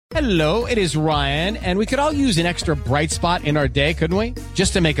Hello, it is Ryan, and we could all use an extra bright spot in our day, couldn't we?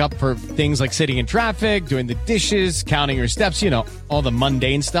 Just to make up for things like sitting in traffic, doing the dishes, counting your steps, all the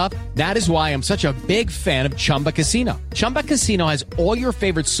mundane stuff. That is why I'm such a big fan of Chumba Casino. Chumba Casino has all your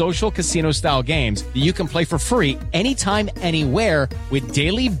favorite social casino-style games that you can play for free anytime, anywhere with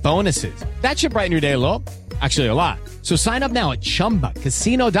daily bonuses. That should brighten your day a little. Actually, a lot. So sign up now at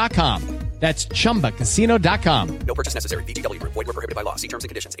ChumbaCasino.com. That's ChumbaCasino.com. No purchase necessary. VGW Group. Void where prohibited by law. See terms and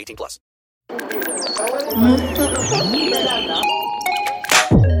conditions. 18+.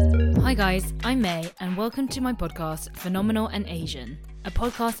 Hi guys, I'm May and welcome to my podcast Phenomenal and Asian, a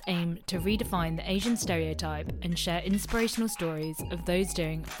podcast aimed to redefine the Asian stereotype and share inspirational stories of those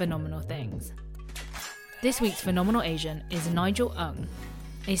doing phenomenal things. This week's Phenomenal Asian is Nigel Ng,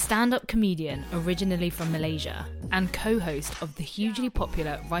 a stand-up comedian originally from Malaysia and co-host of the hugely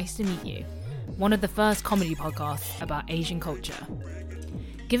popular Rice to Meet You, one of the first comedy podcasts about Asian culture.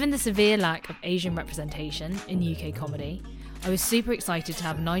 Given the severe lack of Asian representation in UK comedy, I was super excited to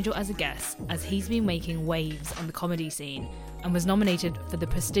have Nigel as a guest, as he's been making waves on the comedy scene and was nominated for the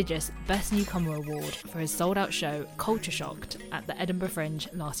prestigious Best Newcomer Award for his sold-out show Culture Shocked at the Edinburgh Fringe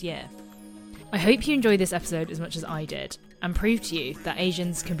last year. I hope you enjoyed this episode as much as I did, and prove to you that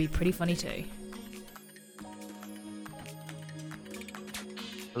Asians can be pretty funny too.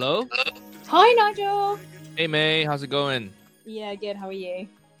 Hello? Hi, Nigel. Hey, May. How's it going? Yeah, good. How are you?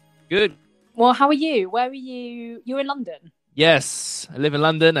 Good. Well, how are you? Where are you? You're in London? Yes. I live in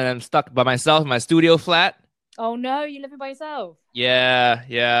London and I'm stuck by myself in my studio flat. Oh, no. You're living by yourself? Yeah.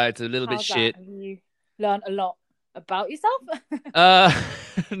 It's a little bit How's shit. That? Have you learned a lot about yourself?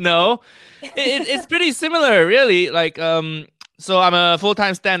 No. It's pretty similar, really. So I'm a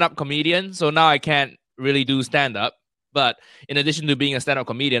full-time stand-up comedian, so now I can't really do stand-up. But in addition to being a stand-up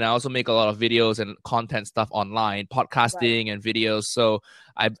comedian, I also make a lot of videos and content stuff online, podcasting and videos. So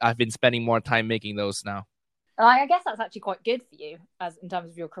I've been spending more time making those now. I guess that's actually quite good for you, as in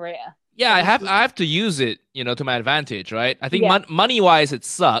terms of your career. Yeah, I have to use it, to my advantage, right? I think money-wise, it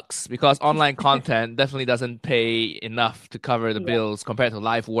sucks because online content definitely doesn't pay enough to cover the bills compared to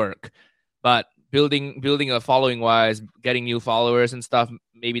live work. But building a following-wise, getting new followers and stuff,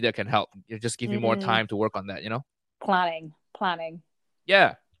 maybe that can help. It just give me more time to work on that, Planning.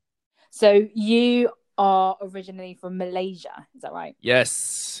 Yeah. So you are originally from Malaysia, is that right?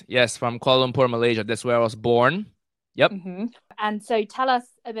 Yes, from Kuala Lumpur, Malaysia. That's where I was born. Yep. Mm-hmm. And so tell us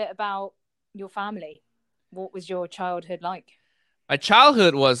a bit about your family. What was your childhood like? My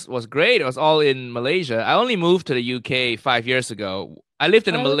childhood was great. It was all in Malaysia. I only moved to the UK 5 years ago. I lived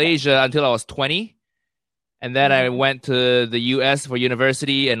in Malaysia until I was 20. And then I went to the US for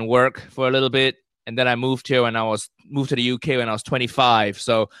university and work for a little bit. And then I moved here moved to the UK when I was 25.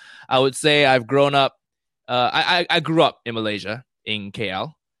 So I would say I've grown up. I grew up in Malaysia, in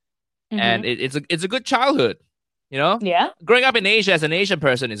KL. And it's a good childhood. Yeah. Growing up in Asia as an Asian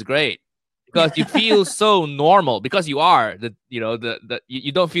person is great because you feel so normal because you are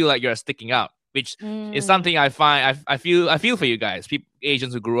you don't feel like you're sticking out, which is something I find. I feel for you guys,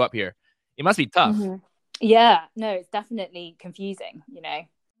 Asians who grew up here. It must be tough. Yeah, no, it's definitely confusing.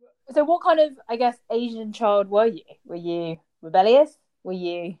 So what kind of, I guess, Asian child were you? Were you rebellious? Were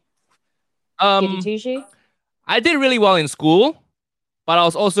you goody two-shoe? I did really well in school, but I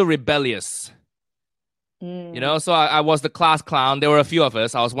was also rebellious. So I was the class clown. There were a few of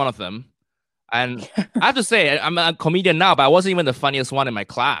us. I was one of them. And I have to say, I'm a comedian now, but I wasn't even the funniest one in my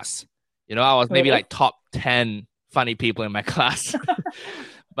class. I was maybe like top 10 funny people in my class.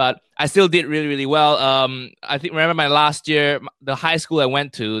 But I still did really, really well. Remember my last year, the high school I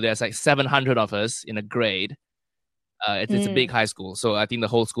went to, there's like 700 of us in a grade. It's a big high school. So I think the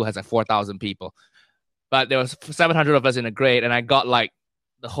whole school has like 4,000 people. But there was 700 of us in a grade, and I got like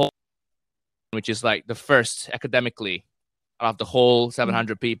the whole, which is like the first academically out of the whole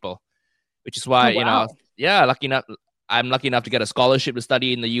 700 people, which is why, I'm lucky enough to get a scholarship to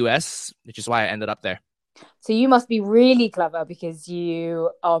study in the US, which is why I ended up there. So you must be really clever because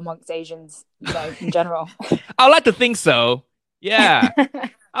you are amongst Asians, in general. I like to think so. Yeah,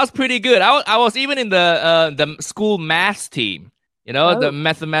 I was pretty good. I was even in the school maths team. The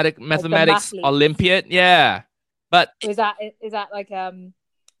mathematics Olympiad. Yeah, but is that like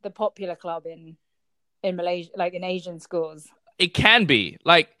the popular club in Malaysia, like in Asian schools? It can be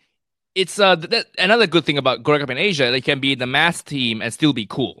like it's another good thing about growing up in Asia. They can be in the maths team and still be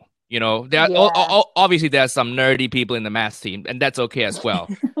cool. Obviously there are some nerdy people in the maths team, and that's okay as well.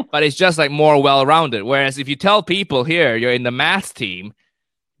 But it's just like more well-rounded. Whereas if you tell people here you're in the maths team,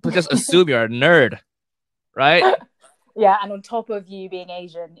 people just assume you're a nerd, right? Yeah, and on top of you being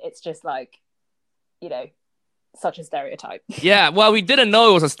Asian, it's just like, such a stereotype. Yeah, well, we didn't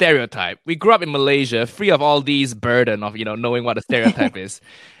know it was a stereotype. We grew up in Malaysia, free of all these burden of knowing what a stereotype is,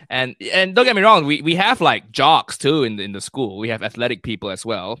 and don't get me wrong, we have like jocks too in the school. We have athletic people as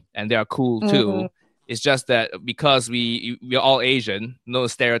well, and they are cool too. Mm-hmm. It's just that because we are all Asian, no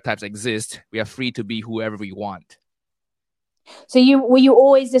stereotypes exist. We are free to be whoever we want. So were you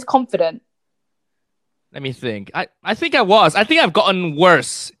always this confident? Let me think. I think I was. I think I've gotten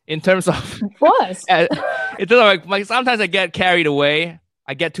worse in terms of Was in terms of like sometimes I get carried away.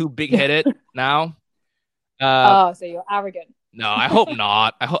 I get too big headed now. So you're arrogant. No, I hope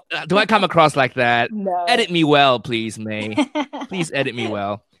not. Do I come across like that? No. Edit me well, please, May. Please edit me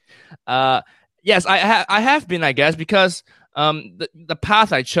well. Yes, I have been, I guess, because the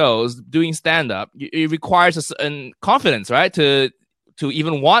path I chose doing stand up, it requires a certain confidence, right? To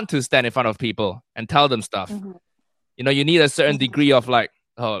even want to stand in front of people and tell them stuff. Mm-hmm. You need a certain degree of like,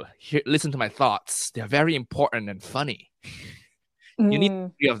 listen to my thoughts. They're very important and funny. You need a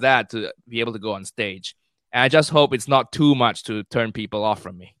degree of that to be able to go on stage. And I just hope it's not too much to turn people off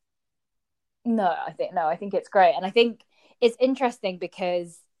from me. No, I think it's great. And I think it's interesting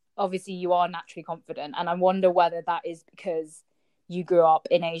because obviously you are naturally confident. And I wonder whether that is because you grew up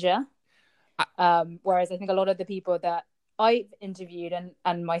in Asia. Whereas I think a lot of the people that I've interviewed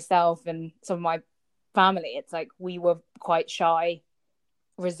and myself and some of my family, it's like we were quite shy,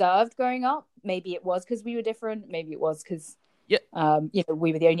 reserved growing up. Maybe it was because we were different. Maybe it was because we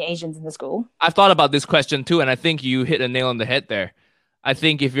were the only Asians in the school. I've thought about this question too, and I think you hit a nail on the head there. I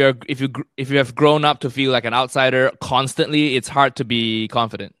think if you have grown up to feel like an outsider constantly, it's hard to be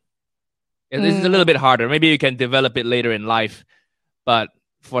confident. It's a little bit harder. Maybe you can develop it later in life, but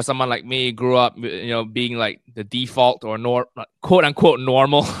for someone like me, grew up, being like the default or quote unquote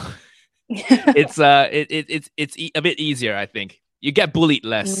normal, it's a bit easier. I think you get bullied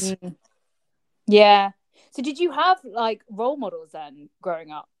less. Yeah. So did you have like role models then growing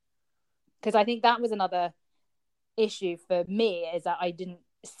up? Because I think that was another issue for me, is that I didn't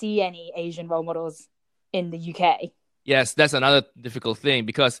see any Asian role models in the UK. Yes, that's another difficult thing,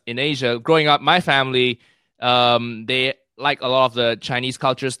 because in Asia, growing up, my family, they like a lot of the Chinese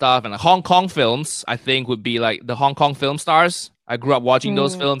culture stuff, and Hong Kong films, I think, would be like the Hong Kong film stars. I grew up watching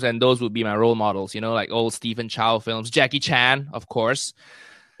those films, and those would be my role models, like old Stephen Chow films, Jackie Chan, of course.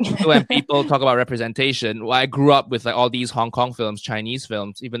 So when people talk about representation, I grew up with like all these Hong Kong films, Chinese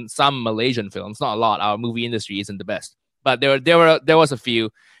films, even some Malaysian films. Not a lot. Our movie industry isn't the best, but there was a few.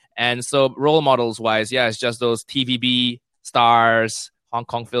 And so role models wise, it's just those TVB stars, Hong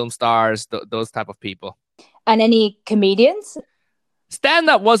Kong film stars, those type of people. And any comedians?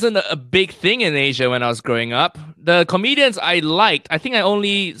 Stand-up wasn't a big thing in Asia when I was growing up. The comedians I liked, I think I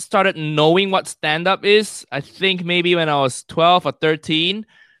only started knowing what stand-up is, I think maybe when I was 12 or 13.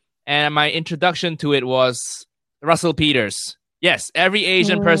 And my introduction to it was Russell Peters. Yes, every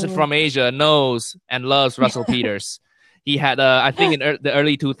Asian person from Asia knows and loves Russell Peters. He had, I think in the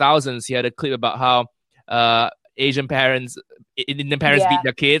early 2000s, he had a clip about how Indian parents beat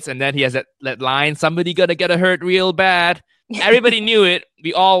their kids. And then he has that line, somebody gonna get hurt real bad. Everybody knew it.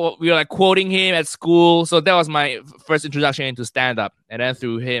 We were like quoting him at school. So that was my first introduction into stand-up. And then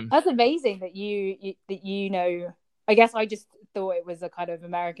through him. That's amazing that you know. I guess I just thought it was a kind of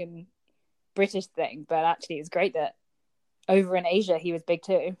American British thing, but actually it's great that over in Asia he was big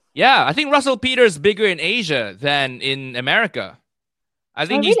too. Yeah, I think Russell Peters is bigger in Asia than in America. I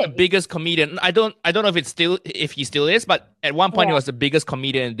think he's the biggest comedian. I don't know if he still is, but at one point he was the biggest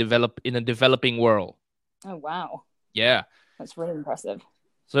comedian in the developing world. Oh wow. Yeah. That's really impressive.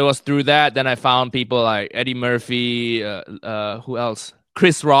 So it was through that. Then I found people like Eddie Murphy, who else?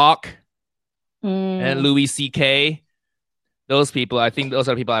 Chris Rock, and Louis C.K. Those people, I think those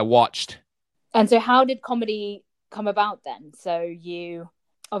are people I watched. And so how did comedy come about then? So you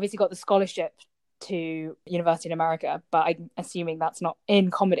obviously got the scholarship to university in America, but I'm assuming that's not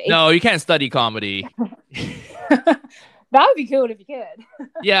in comedy. No, you can't study comedy. That would be cool if you could.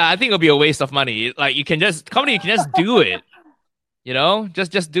 Yeah, I think it would be a waste of money. Like you can just do it.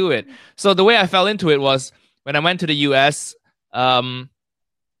 Just do it. So the way I fell into it was when I went to the US, I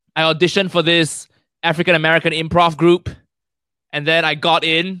auditioned for this African American improv group, and then I got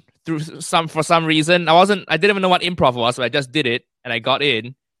in for some reason. I didn't even know what improv was, but I just did it and I got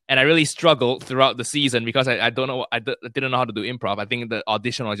in, and I really struggled throughout the season because I didn't know how to do improv. I think the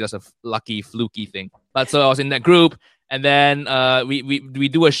audition was just a lucky, fluky thing. But so I was in that group. And then we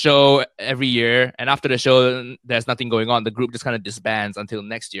do a show every year, and after the show, there's nothing going on. The group just kind of disbands until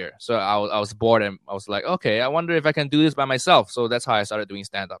next year. So I was bored, and I was like, okay, I wonder if I can do this by myself. So that's how I started doing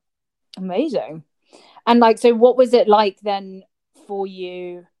stand-up. Amazing. And so what was it like then for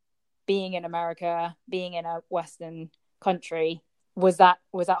you being in America, being in a Western country, was that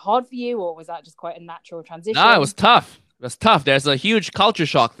hard for you, or was that just quite a natural transition? No, it was tough. It was tough. There's a huge culture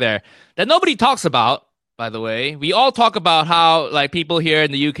shock there that nobody talks about, by the way. We all talk about how like people here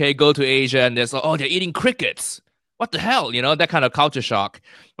in the UK go to Asia and there's like, oh, they're eating crickets. What the hell? You know, that kind of culture shock.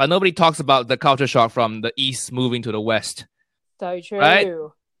 But nobody talks about the culture shock from the East moving to the West. So true. Right?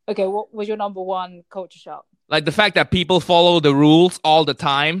 Okay, what was your number one culture shock? Like the fact that people follow the rules all the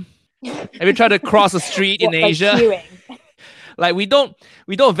time. Have you tried to cross a street in Asia? Queuing? Like we don't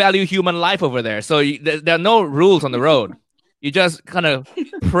value human life over there. So there are no rules on the road. You just kind of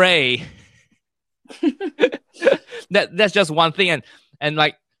pray. That's just one thing, and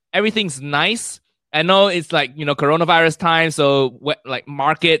like everything's nice. I know it's like, you know, coronavirus time, so like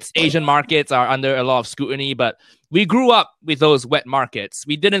Asian markets are under a lot of scrutiny, but we grew up with those wet markets.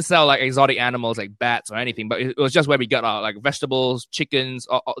 We didn't sell like exotic animals like bats or anything, but it was just where we got our like vegetables, chickens,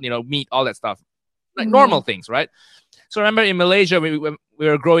 you know, meat, all that stuff, like normal things, right? So remember in Malaysia, when we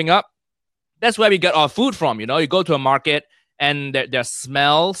were growing up, that's where we get our food from. You know, you go to a market and there are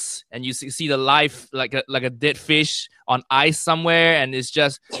smells, and you see the live like a dead fish on ice somewhere, and it's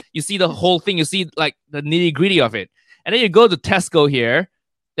just, you see the whole thing. You see like the nitty gritty of it, and then you go to Tesco here.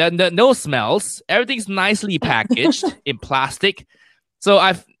 There are no smells. Everything's nicely packaged in plastic. So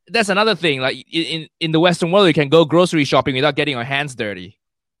that's another thing. Like in the Western world, you can go grocery shopping without getting your hands dirty.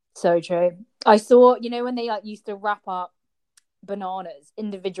 So true. I saw, you know, when they like used to wrap up bananas,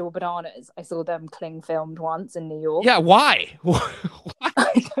 individual bananas. I saw them cling filmed once in New York. Yeah, why?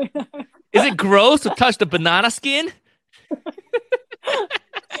 I don't know. Is it gross to touch the banana skin?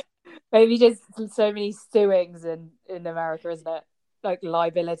 Maybe just so many suings in America, isn't it? Like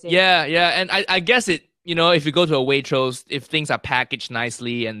liability. Yeah, and I guess it, you know, if you go to a Waitrose, if things are packaged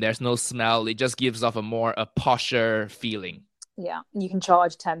nicely and there's no smell, it just gives off a posher feeling. Yeah, you can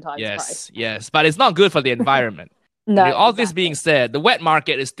charge 10 times the price. Yes, but it's not good for the environment. No, all this being said, the wet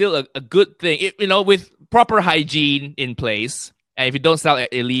market is still a good thing. You know, with proper hygiene in place, and if you don't sell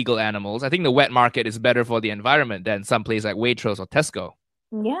illegal animals, I think the wet market is better for the environment than some place like Waitrose or Tesco.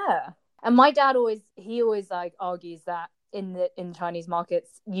 Yeah, and my dad always like argues that in Chinese markets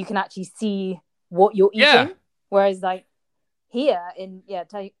you can actually see what you're eating, whereas like here in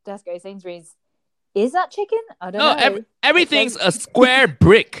Tesco, Sainsbury's, is that chicken? I don't know. Everything's a square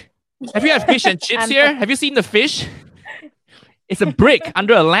brick. Have you had fish and chips here? Have you seen the fish? It's a brick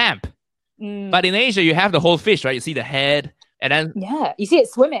under a lamp. But in Asia, you have the whole fish, right? You see the head, and then you see it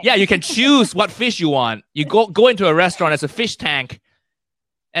swimming. Yeah, you can choose what fish you want. You go into a restaurant, there's a fish tank,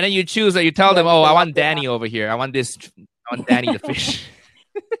 and then you choose. You tell them, "Oh, I want Danny over here. I want this. I want Danny the fish.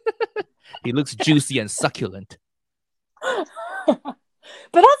 He looks juicy and succulent."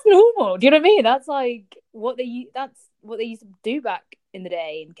 But that's normal. Do you know what I mean? That's like what they used to do back in the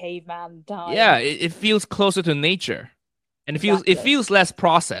day in caveman time. Yeah, it feels closer to nature, and it feels less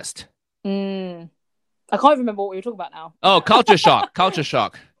processed. I can't remember what we were talking about now. Oh, culture shock. Culture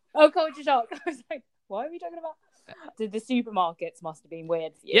shock. Oh, culture shock. I was like, what are we talking about? The supermarkets must have been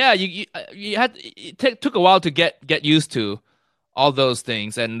weird for you. Yeah, you had it took a while to get used to all those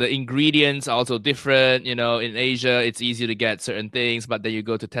things, and the ingredients are also different. You know, in Asia, it's easier to get certain things, but then you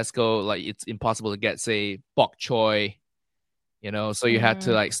go to Tesco, like it's impossible to get, say, bok choy. You know, so you had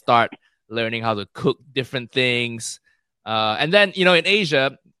to like start learning how to cook different things, and then you know, in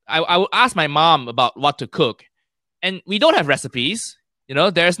Asia, I would ask my mom about what to cook, and we don't have recipes. You know,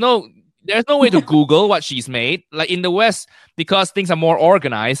 there's no way to Google what she's made. Like in the West, because things are more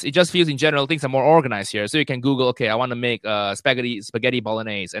organized, it just feels in general things are more organized here. So you can Google, okay, I want to make spaghetti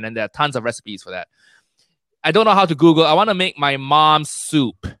bolognese, and then there are tons of recipes for that. I don't know how to Google, I want to make my mom's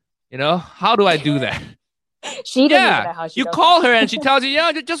soup. You know, how do I do that? She doesn't even know how she you does call that. her and she tells you,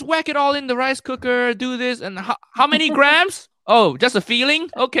 yeah, just whack it all in the rice cooker, do this, and how many grams? Oh, just a feeling?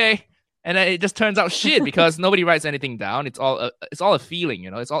 Okay. And then it just turns out shit because nobody writes anything down. It's all a feeling, you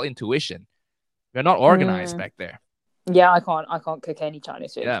know. It's all intuition. We're not organized back there. Yeah, I can't cook any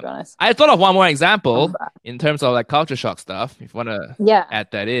Chinese food, to be honest. I thought of one more example in terms of like culture shock stuff. If you want to add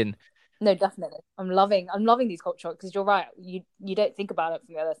that in. No, definitely. I'm loving these culture shocks because you're right. You don't think about it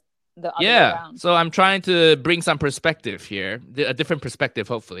from the other way around. So I'm trying to bring some perspective here, a different perspective,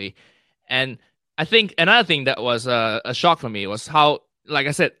 hopefully. And I think another thing that was a shock for me was how, like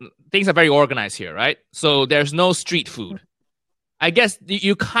I said, things are very organized here, right? So there's no street food. I guess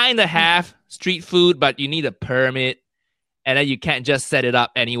you kind of have street food, but you need a permit, and then you can't just set it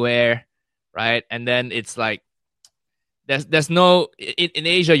up anywhere, right? And then it's like there's no in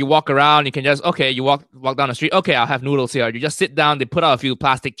Asia. You walk around, you can just you walk down the street. Okay, I'll have noodles here. You just sit down. They put out a few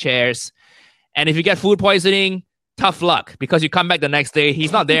plastic chairs, and if you get food poisoning, tough luck because you come back the next day,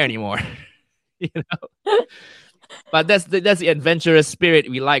 he's not there anymore. You know. But that's the adventurous spirit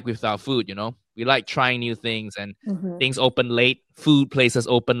we like with our food. You know, we like trying new things, and things open late. Food places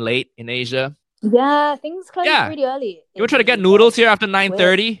open late in Asia. Yeah, things close really early. You were trying to get noodles here after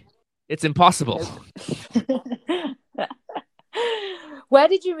 9:30? It's impossible. Nope. Where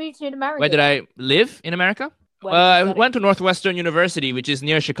did you move to in America? Where did I live in America? I went to Northwestern University, which is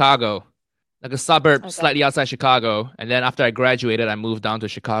near Chicago, like a suburb slightly outside Chicago. And then after I graduated, I moved down to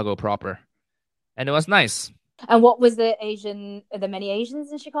Chicago proper. And it was nice. And what was are there many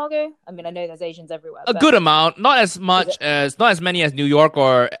Asians in Chicago? I mean, I know there's Asians everywhere. A good amount, not as many as New York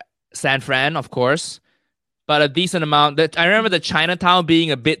or San Fran, of course, but a decent amount. I remember the Chinatown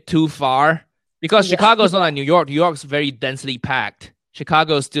being a bit too far because Chicago is not like New York. New York's very densely packed.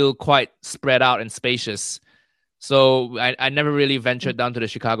 Chicago is still quite spread out and spacious. So I never really ventured down to the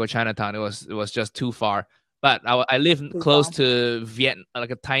Chicago Chinatown. It was just too far. But I live close to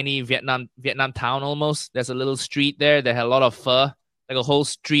like a tiny Vietnam town almost. There's a little street there that had a lot of pho, like a whole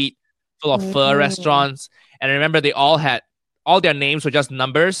street full of pho restaurants. And I remember they all their names were just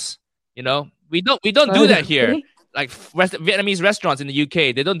numbers. You know, we don't do that here. Like Vietnamese restaurants in the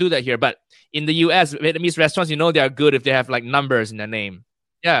UK, they don't do that here. But in the US, Vietnamese restaurants, you know, they are good if they have like numbers in their name.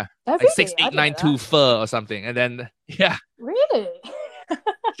 Yeah, like 6892 pho or something, and then really,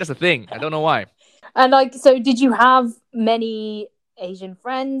 just a thing. I don't know why. And like, so did you have many Asian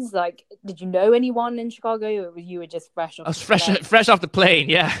friends? Like, did you know anyone in Chicago, or you were just fresh off? I was fresh off the plane.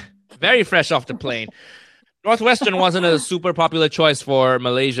 Yeah, very fresh off the plane. Northwestern wasn't a super popular choice for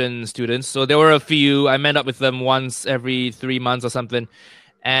Malaysian students, so there were a few. I met up with them once every 3 months or something.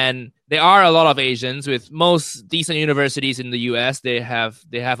 And there are a lot of Asians. With most decent universities in the US, they have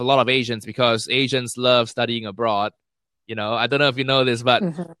a lot of Asians because Asians love studying abroad. You know, I don't know if you know this, but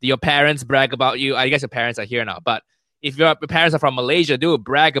your parents brag about you. I guess your parents are here now, but if your parents are from Malaysia, they will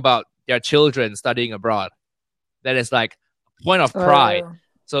brag about their children studying abroad. That is like a point of pride.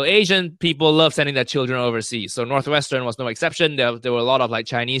 So Asian people love sending their children overseas. So Northwestern was no exception. There were a lot of like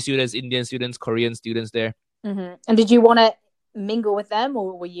Chinese students, Indian students, Korean students there. And did you want to mingle with them,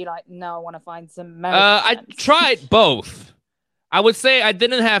 or were you like, no, I want to find some American I tried both. I would say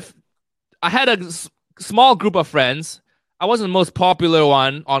I had a small group of friends. I wasn't the most popular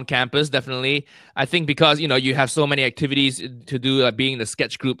one on campus, definitely. I think because, you know, you have so many activities to do, like being in the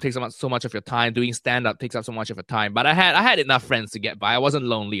sketch group takes up so much of your time, doing stand-up takes up so much of your time. But I had enough friends to get by. I wasn't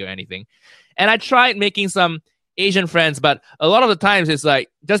lonely or anything. And I tried making some Asian friends, but a lot of the times it's like,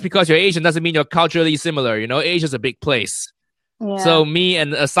 just because you're Asian doesn't mean you're culturally similar. You know, Asia's a big place. Yeah. So me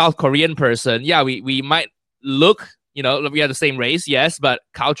and a South Korean person, we might look, you know, we are the same race, yes, but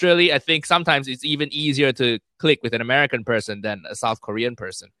culturally, I think sometimes it's even easier to click with an American person than a South Korean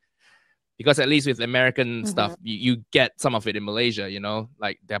person. Because at least with American stuff, you get some of it in Malaysia, you know,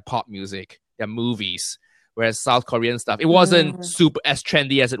 like their pop music, their movies. Whereas South Korean stuff, it wasn't super as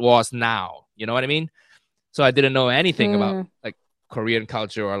trendy as it was now. You know what I mean? So I didn't know anything about like Korean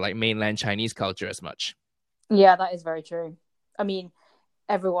culture or like mainland Chinese culture as much. Yeah, that is very true. I mean,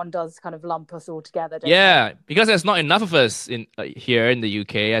 everyone does kind of lump us all together, don't they? Because there's not enough of us in here in the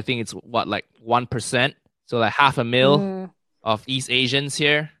UK. I think it's like 1%, so like 500,000 of East Asians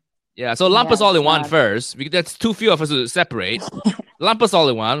here. Yeah, so lump us all in one first. That's too few of us to separate. Lump us all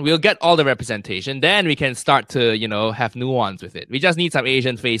in one. We'll get all the representation. Then we can start to, you know, have nuance with it. We just need some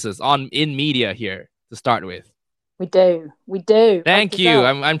Asian faces in media here to start with. We do. Thank you.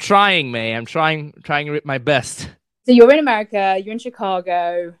 I'm trying, May. I'm trying my best. So you're in America, you're in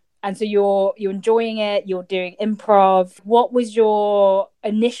Chicago, and so you're enjoying it, you're doing improv. What was your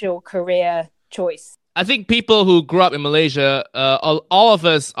initial career choice? I think people who grew up in Malaysia, all of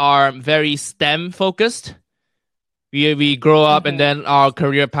us are very STEM focused. We grow up and then our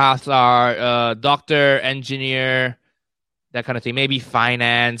career paths are doctor, engineer, that kind of thing, maybe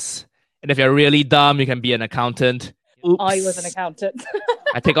finance. And if you're really dumb, you can be an accountant. Oops. I was an accountant.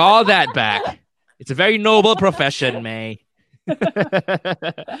 I take all that back. It's a very noble profession, May.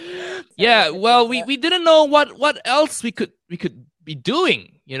 Yeah, well, we didn't know what else we could be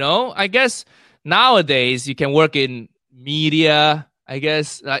doing, you know? I guess nowadays you can work in media, I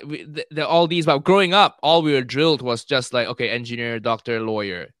guess. Like all these, but growing up, all we were drilled was just like, okay, engineer, doctor,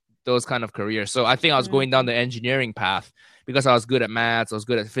 lawyer, those kind of careers. So I think I was going down the engineering path because I was good at maths, I was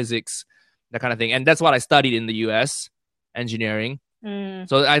good at physics, that kind of thing. And that's what I studied in the US, engineering.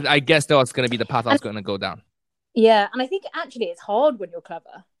 So I guess that was going to be the path I was going to go down. Yeah, and I think actually it's hard when you're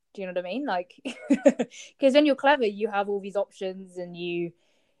clever. Do you know what I mean? Like, because when you're clever, you have all these options, and you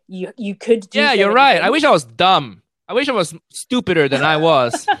could do. Yeah, you're right. I wish I was dumb. I wish I was stupider than I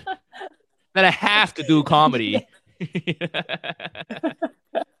was. That I have to do comedy.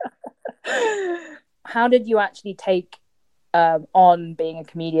 How did you actually take on being a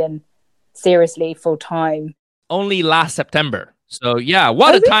comedian seriously, full time? Only last September. So yeah,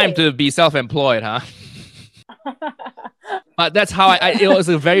 what a time to be self-employed, huh? But that's how it was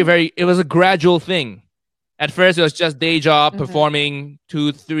it was a gradual thing. At first, it was just day job, performing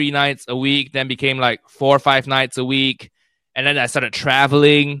 2-3 nights a week, then became like 4 or 5 nights a week. And then I started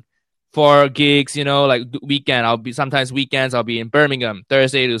traveling for gigs, like weekend. Sometimes weekends, I'll be in Birmingham,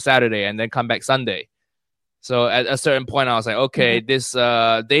 Thursday to Saturday, and then come back Sunday. So at a certain point, I was like, okay, this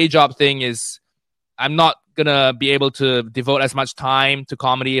day job thing I'm not going to be able to devote as much time to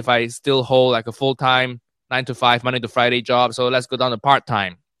comedy if I still hold like a full-time 9 to 5, Monday to Friday job. So let's go down to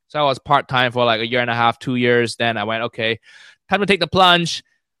part-time. So I was part-time for like 1.5 years, 2 years. Then I went, okay, time to take the plunge.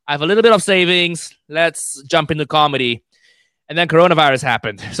 I have a little bit of savings. Let's jump into comedy. And then coronavirus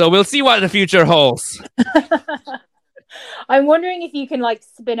happened. So we'll see what the future holds. I'm wondering if you can like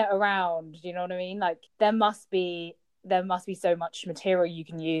spin it around. Do you know what I mean? Like there must be so much material you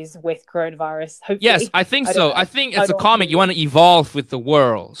can use with coronavirus. Hopefully. Yes, I think so. I think as a comic, you want to evolve with the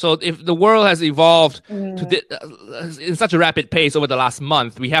world. So if the world has evolved in such a rapid pace over the last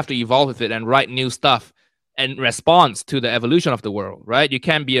month, we have to evolve with it and write new stuff in response to the evolution of the world, right? You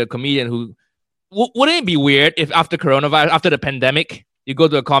can't be a comedian who... Wouldn't it be weird if after coronavirus, after the pandemic, you go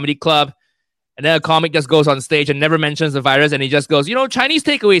to a comedy club and then a comic just goes on stage and never mentions the virus and he just goes, Chinese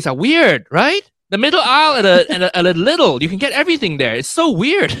takeaways are weird, right? The middle aisle and a little, you can get everything there. It's so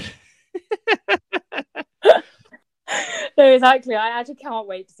weird. No, exactly. I actually can't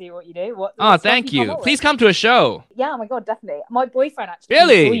wait to see what you do. Thank you. Please come to a show. Yeah, oh my God, definitely. My boyfriend actually saw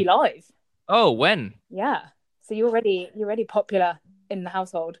you live. Oh, when? Yeah. So you're already popular in the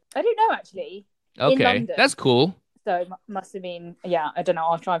household. I don't know, actually. Okay, that's cool. So it must have been, I don't know.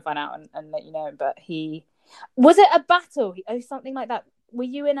 I'll try and find out and let you know. But was it a battle? Something like that. Were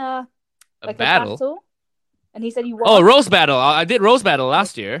you in a battle? And he said you won. Oh, roast battle. I did roast battle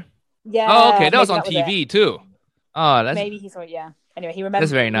last year. Yeah. Oh, okay. That was on TV too. Oh, maybe he saw it. Yeah. Anyway, he remembers.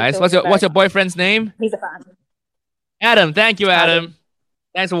 That's very nice. What's your boyfriend's name? He's a fan. Adam. Thank you, Adam.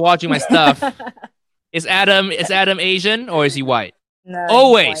 Thanks for watching my stuff. Is Adam Asian or is he white? No.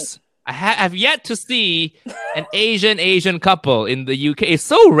 Always. I have yet to see an Asian couple in the UK. It's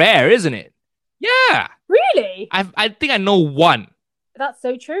so rare, isn't it? Yeah. Really? I think I know one. That's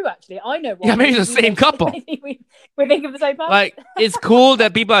so true, actually. I know one. Yeah, maybe it's the same couple. we think of the same person. Like, it's cool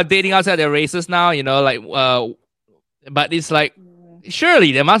that people are dating outside their races now, but it's like,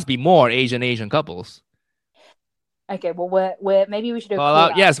 surely there must be more Asian couples. Okay, well, we're maybe we should call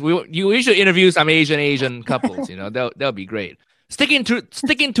out. Yes, we should interview some Asian couples. That'll be great. Sticking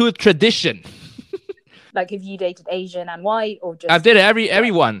to tradition. Like, have you dated Asian and white or just? I've dated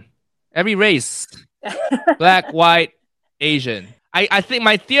everyone, every race, black, white, Asian. I think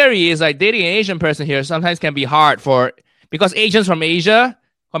my theory is like dating an Asian person here sometimes can be hard because Asians from Asia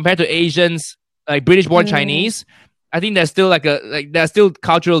compared to Asians like British-born Chinese. I think there's still there's still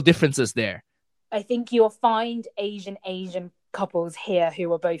cultural differences there. I think you'll find Asian couples here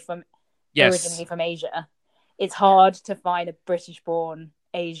who are both originally from Asia. It's hard to find a British-born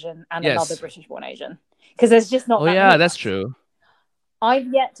Asian and another British-born Asian because there's just not. Oh yeah, that's true.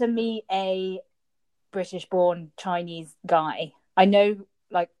 I've yet to meet a British-born Chinese guy. I know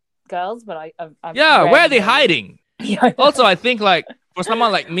like girls, but I've where are they hiding? Also, I think like for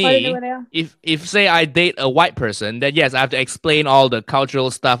someone like me, I don't know where they are. if say I date a white person, then yes, I have to explain all the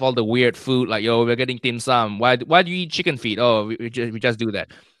cultural stuff, all the weird food, like we're getting dim sum. Why do you eat chicken feet? Oh, we just do that.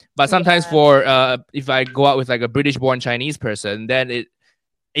 But sometimes if I go out with like a British-born Chinese person, then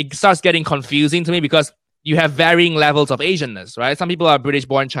it starts getting confusing to me because you have varying levels of Asianness, right? Some people are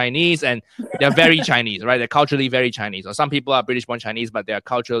British-born Chinese and they're very Chinese, right? They're culturally very Chinese. Or some people are British-born Chinese, but they're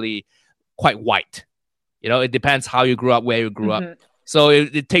culturally quite white. It depends how you grew up, where you grew up. So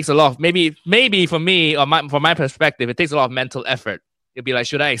it takes a lot of, maybe for me, or from my perspective, it takes a lot of mental effort. It'd be like,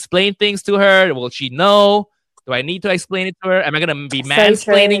 should I explain things to her? Will she know? Do I need to explain it to her? Am I going to be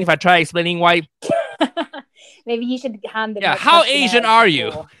mansplaining if I try explaining why? Maybe you should hand them. Yeah, how Asian are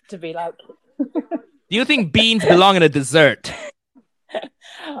you? To be like... Do you think beans belong in a dessert?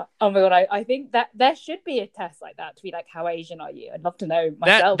 Oh my God, I think that there should be a test like that to be like, how Asian are you? I'd love to know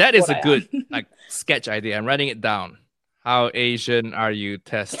myself. That is a good sketch idea. I'm writing it down. How Asian are you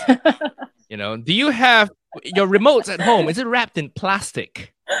test? Do you have your remotes at home? Is it wrapped in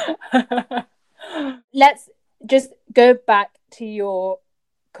plastic? Let's just go back to your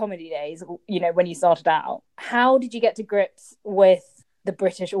comedy days, when you started out. How did you get to grips with the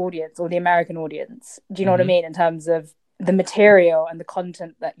British audience or the American audience? Do you know what I mean in terms of the material and the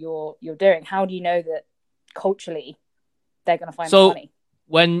content that you're doing? How do you know that culturally they're going to find it So funny.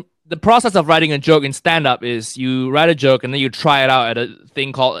 when the process of writing a joke in stand-up is you write a joke and then you try it out at a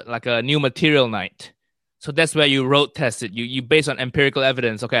thing called like a new material night. So that's where you road test it. You based on empirical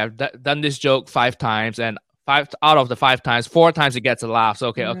evidence. Okay, I've done this joke 5 times, and 5 out of the 5 times, 4 times it gets a laugh. So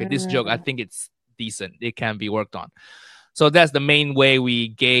okay, this joke, I think it's decent. It can be worked on. So that's the main way we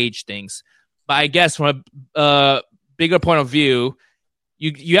gauge things. But I guess from a bigger point of view,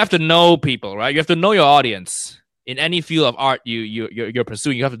 you have to know people, right? You have to know your audience. In any field of art you're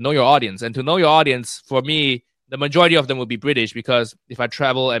pursuing, you have to know your audience. And to know your audience, for me, the majority of them will be British, because if I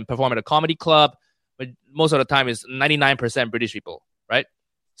travel and perform at a comedy club, but most of the time it's 99% British people, right?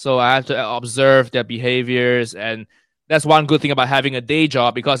 So I have to observe their behaviors, and that's one good thing about having a day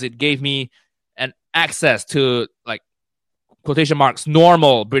job, because it gave me an access to, like, quotation marks,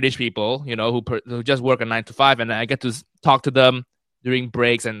 normal British people, you know, who just work a 9 to 5, and I get to talk to them during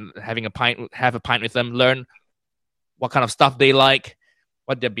breaks and have a pint with them, learn what kind of stuff they like,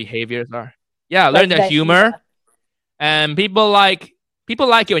 what their behaviors are. Yeah, learn their humor. And people like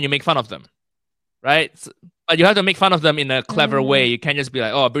it when you make fun of them, right? But you have to make fun of them in a clever way. You can't just be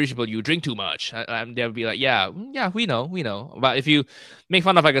like, oh, British people, you drink too much. And they'll be like, yeah, we know. But if you make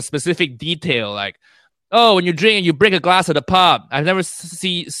fun of like a specific detail, like, oh, when you drink and you break a glass at the pub, I've never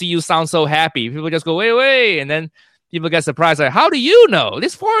see you sound so happy. People just go, wait. And then people get surprised, like, how do you know?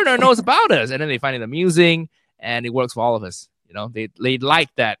 This foreigner knows about us. And then they find it amusing. And it works for all of us. You know, they like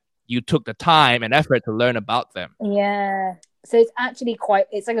that you took the time and effort to learn about them. Yeah. So it's actually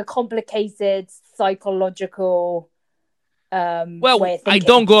it's like a complicated psychological way of thinking. I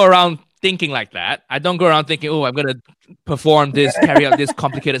don't go around thinking like that. I don't go around thinking, oh, I'm going to carry out this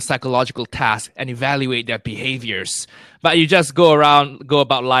complicated psychological task and evaluate their behaviors. But you just go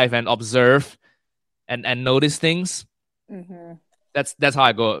about life and observe and notice things. Mm-hmm. That's how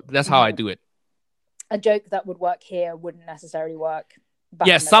I go. That's how I do it. A joke that would work here wouldn't necessarily work.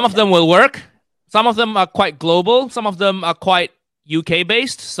 Yes, some of them will work. Some of them are quite global. Some of them are quite UK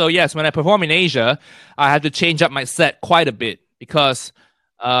based. So yes, when I perform in Asia, I had to change up my set quite a bit because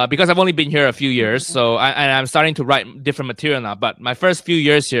I've only been here a few years. So I'm starting to write different material now. But my first few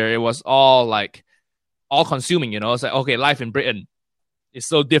years here, it was all consuming. You know, it's like, okay, life in Britain is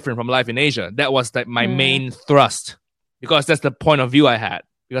so different from life in Asia. That was my main thrust, because that's the point of view I had,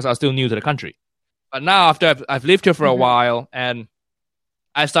 because I was still new to the country. But now, after I've lived here for a while, and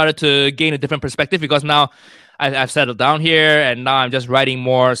I started to gain a different perspective, because now I've settled down here, and now I'm just writing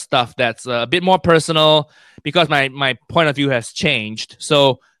more stuff that's a bit more personal, because my point of view has changed.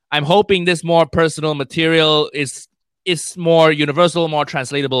 So I'm hoping this more personal material is more universal, more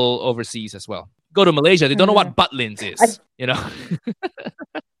translatable overseas as well. Go to Malaysia, they don't know what butlins is, you know.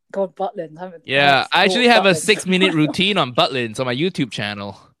 God, butlins. Yeah, I actually have a 6-minute routine on butlins on my YouTube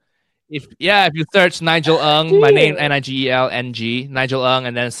channel. If you search Nigel Ng, my name Nigelng, Nigel Ng,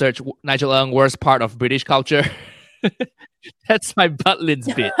 and then search Nigel Ng, worst part of British culture. That's my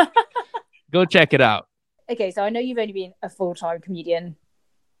butlins bit. Go check it out. Okay, so I know you've only been a full-time comedian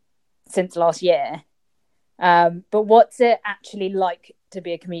since last year, but what's it actually like to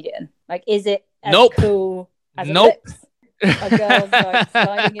be a comedian? Like, is it as cool as it looks? Are girls like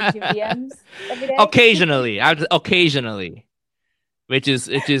sliding into your DMs every day? Occasionally. Which is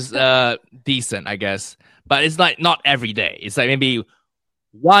decent, I guess. But it's like not every day. It's like maybe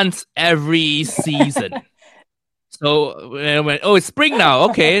once every season. So when it's spring now,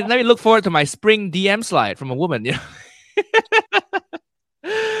 okay, let me look forward to my spring DM slide from a woman. You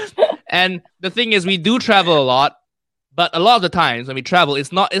know? And the thing is, we do travel a lot, but a lot of the times when we travel,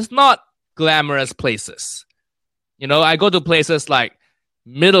 it's not glamorous places. You know, I go to places like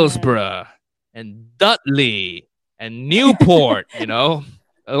Middlesbrough and Dudley and Newport, you know,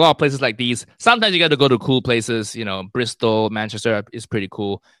 a lot of places like these. Sometimes you got to go to cool places, you know, Bristol, Manchester is pretty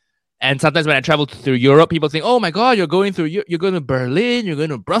cool. And sometimes when I travel through Europe, people think, oh my God, you're going to Berlin, you're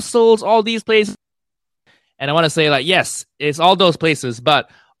going to Brussels, all these places. And I want to say, like, yes, it's all those places. But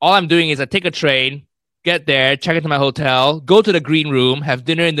all I'm doing is I take a train, get there, check into my hotel, go to the green room, have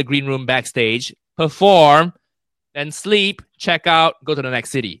dinner in the green room backstage, perform, then sleep, check out, go to the next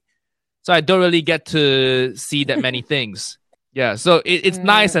city. So I don't really get to see that many things. Yeah, so it's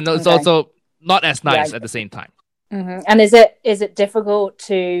nice, and it's also not as nice at the same time. Mm-hmm. And is it difficult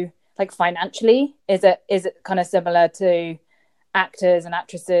to, like, financially? Is it kind of similar to actors and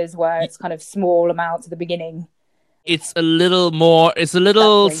actresses where it's kind of small amounts at the beginning? It's a little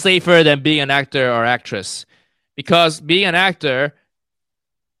safer than being an actor or actress, because being an actor,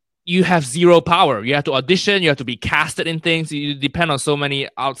 you have zero power. You have to audition, you have to be casted in things. You depend on so many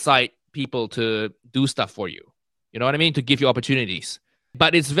outside people to do stuff for you. You know what I mean? To give you opportunities.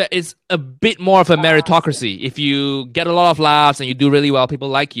 But it's a bit more of a meritocracy. If you get a lot of laughs and you do really well, people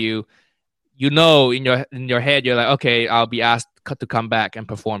like you, you know in your head, you're like, okay, I'll be asked to come back and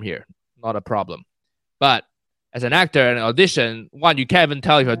perform here. Not a problem. But as an actor in an audition, one, you can't even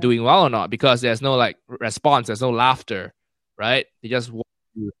tell if you're doing well or not because there's no like response, there's no laughter, right? They just watch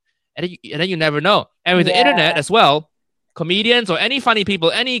you. And then you never know. And with the internet as well, comedians or any funny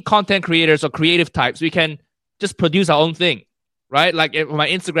people, any content creators or creative types, we can just produce our own thing, right? Like my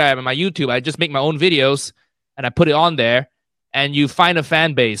Instagram and my YouTube, I just make my own videos and I put it on there, and you find a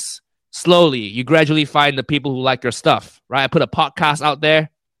fan base slowly. You gradually find the people who like your stuff, right? I put a podcast out there,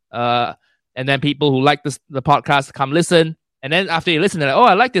 and then people who like the podcast come listen. And then after you listen, they're like, oh,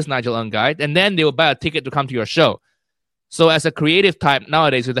 I like this Nigel Ng guy. And then they will buy a ticket to come to your show. So as a creative type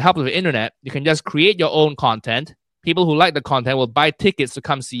nowadays, with the help of the internet, you can just create your own content. People who like the content will buy tickets to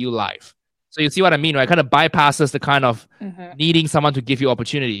come see you live. So you see what I mean, right? It kind of bypasses the kind of needing someone to give you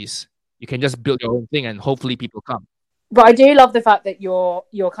opportunities. You can just build your own thing and hopefully people come. But I do love the fact that you're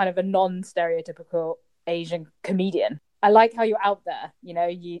kind of a non-stereotypical Asian comedian. I like how you're out there. You know,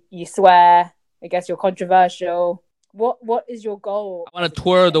 you swear. I guess you're controversial. What is your goal? I want to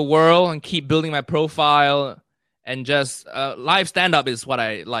tour the world and keep building my profile. And just live stand-up is what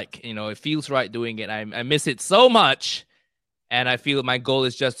I like. You know, it feels right doing it. I miss it so much. And I feel my goal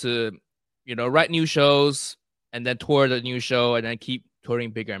is just to, you know, write new shows and then tour the new show and then keep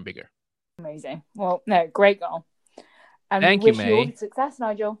touring bigger and bigger. Amazing. Well, no, great goal. And thank you, May. Wish you all the success,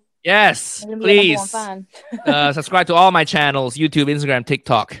 Nigel. Yes, please. Subscribe to all my channels, YouTube, Instagram,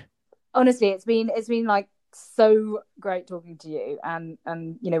 TikTok. Honestly, it's been like so great talking to you. And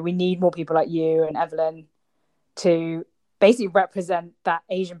you know, we need more people like you and Evelyn to basically represent that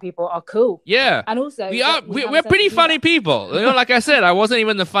Asian people are cool. Yeah. And also we're pretty funny people. You know, like I said, I wasn't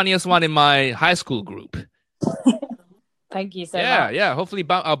even the funniest one in my high school group. Thank you so much. Yeah. Hopefully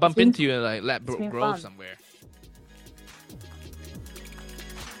I'll bump into you in like Lat Grove somewhere.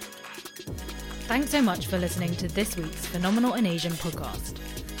 Thanks so much for listening to this week's Phenomenal in Asian podcast.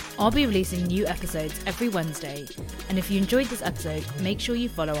 I'll be releasing new episodes every Wednesday, and if you enjoyed this episode, make sure you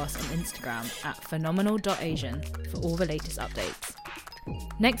follow us on Instagram at phenomenal.asian for all the latest updates.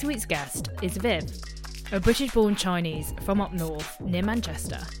 Next week's guest is Viv, a British-born Chinese from up north near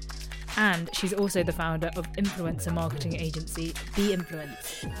Manchester, and she's also the founder of influencer marketing agency Be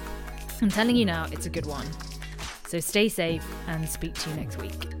Influence. I'm telling you now, it's a good one. So stay safe and speak to you next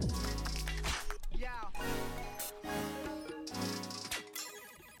week.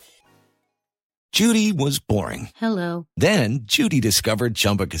 Judy was boring. Hello. Then Judy discovered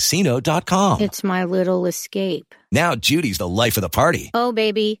ChumbaCasino.com. It's my little escape. Now Judy's the life of the party. Oh,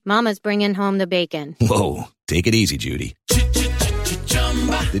 baby, mama's bringing home the bacon. Whoa, take it easy, Judy.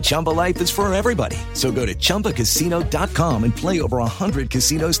 The Chumba life is for everybody. So go to ChumbaCasino.com and play over 100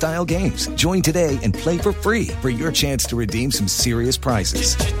 casino-style games. Join today and play for free for your chance to redeem some serious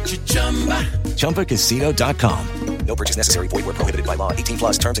prizes. ChumbaCasino.com. No purchase necessary. Void where prohibited by law.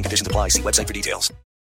 18+ terms and conditions apply. See website for details.